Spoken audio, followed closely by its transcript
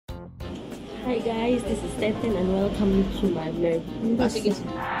Hi guys, this is Teten and welcome to my Meryenda. Sige.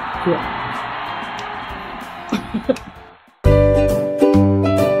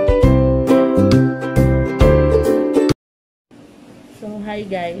 So, hi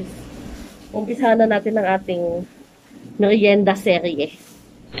guys. Umpisahan na natin ang ating Meryenda serye.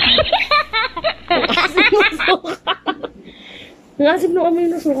 Ang asim nung amoy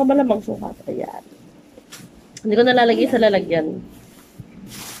ng suka, malamang suka. Ayan. Hindi ko nalalagay sa lalagyan.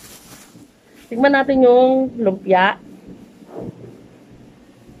 Tignan natin yung lumpia.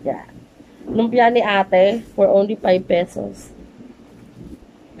 Yeah. Lumpia ni ate for only 5 pesos.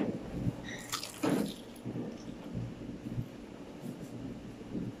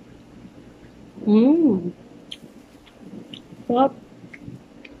 Sarap.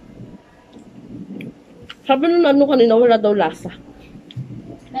 Sabi nun ano kanina, wala daw lasa.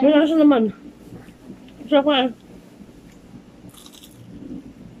 May lasa naman. Sarap nga.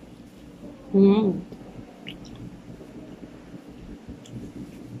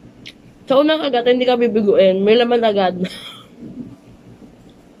 Sa unang agad, hindi ka bibiguin. May laman agad.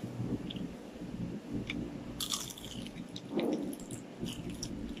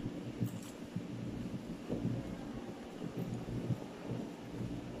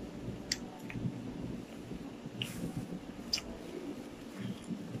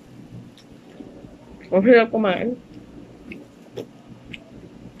 Ang hirap kumain.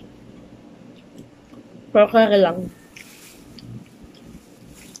 Pero kaya lang.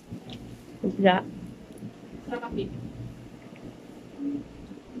 Lumpia.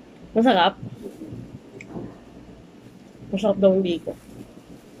 Masarap. Masarap daw yung biko.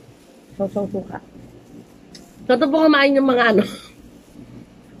 Sausang suka. So, ito po kumain yung mga ano.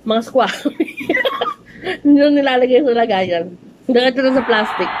 Mga squash. Hindi nyo nilalagay sa lagayan. Diretso na sa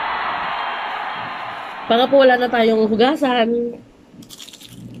plastic. Para po wala na tayong hugasan.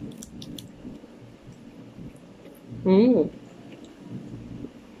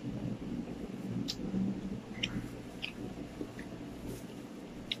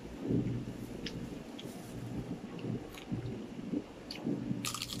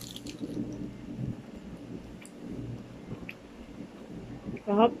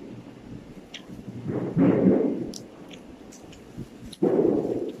 Sarap.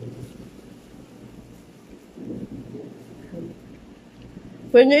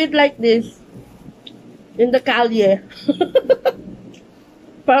 When you eat like this, in the kalye,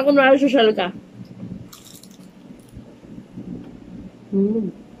 para kung social ka.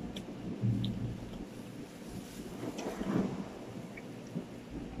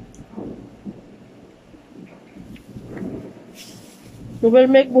 We will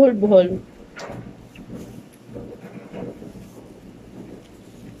make buhol-buhol.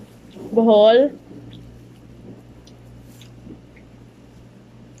 Buhol.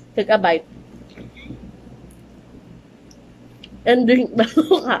 Take a bite. And drink the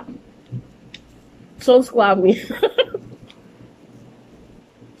suka. So squammy.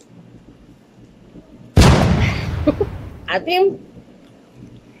 Atim.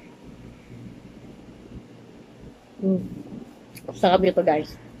 Sarap nito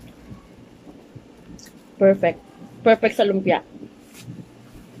guys. Perfect. Perfect sa lumpia.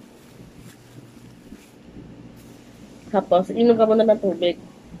 Tapos, inom ka muna ng tubig.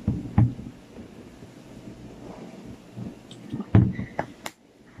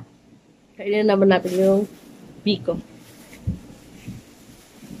 Kainin naman natin yung biko.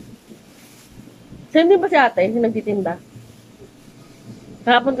 So, hindi ba si ate yung nagtitinda?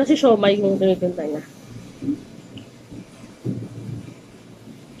 Kahapon kasi siomay yung tinitinda niya.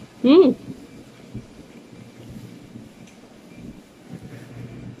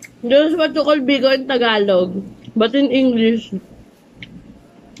 This is what you call biko in Tagalog. But in English,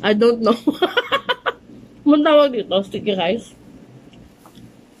 I don't know. Anong tawag dito? Sticky rice?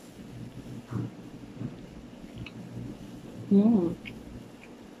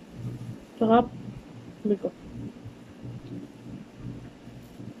 Sarap. Biko.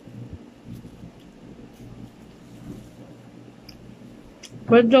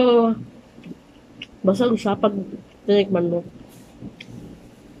 Medyo basag siya pag tinikman mo.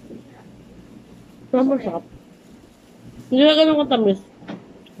 Pero masarap. Hindi na ganun katamis.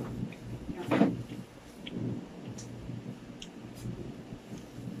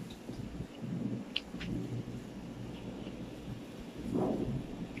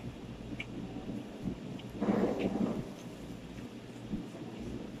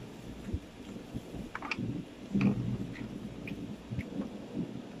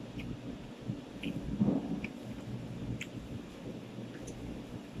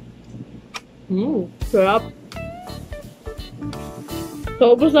 Sarap.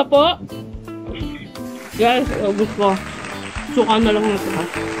 So, ubos na po. Guys, ubus ko. Suka na lang nito ha.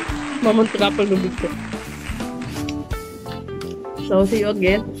 Mamuntika pa lubig ko. So, see you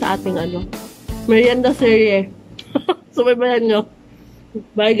again sa ating Meryenda Serye. Subaybayan nyo.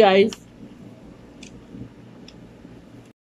 Bye guys.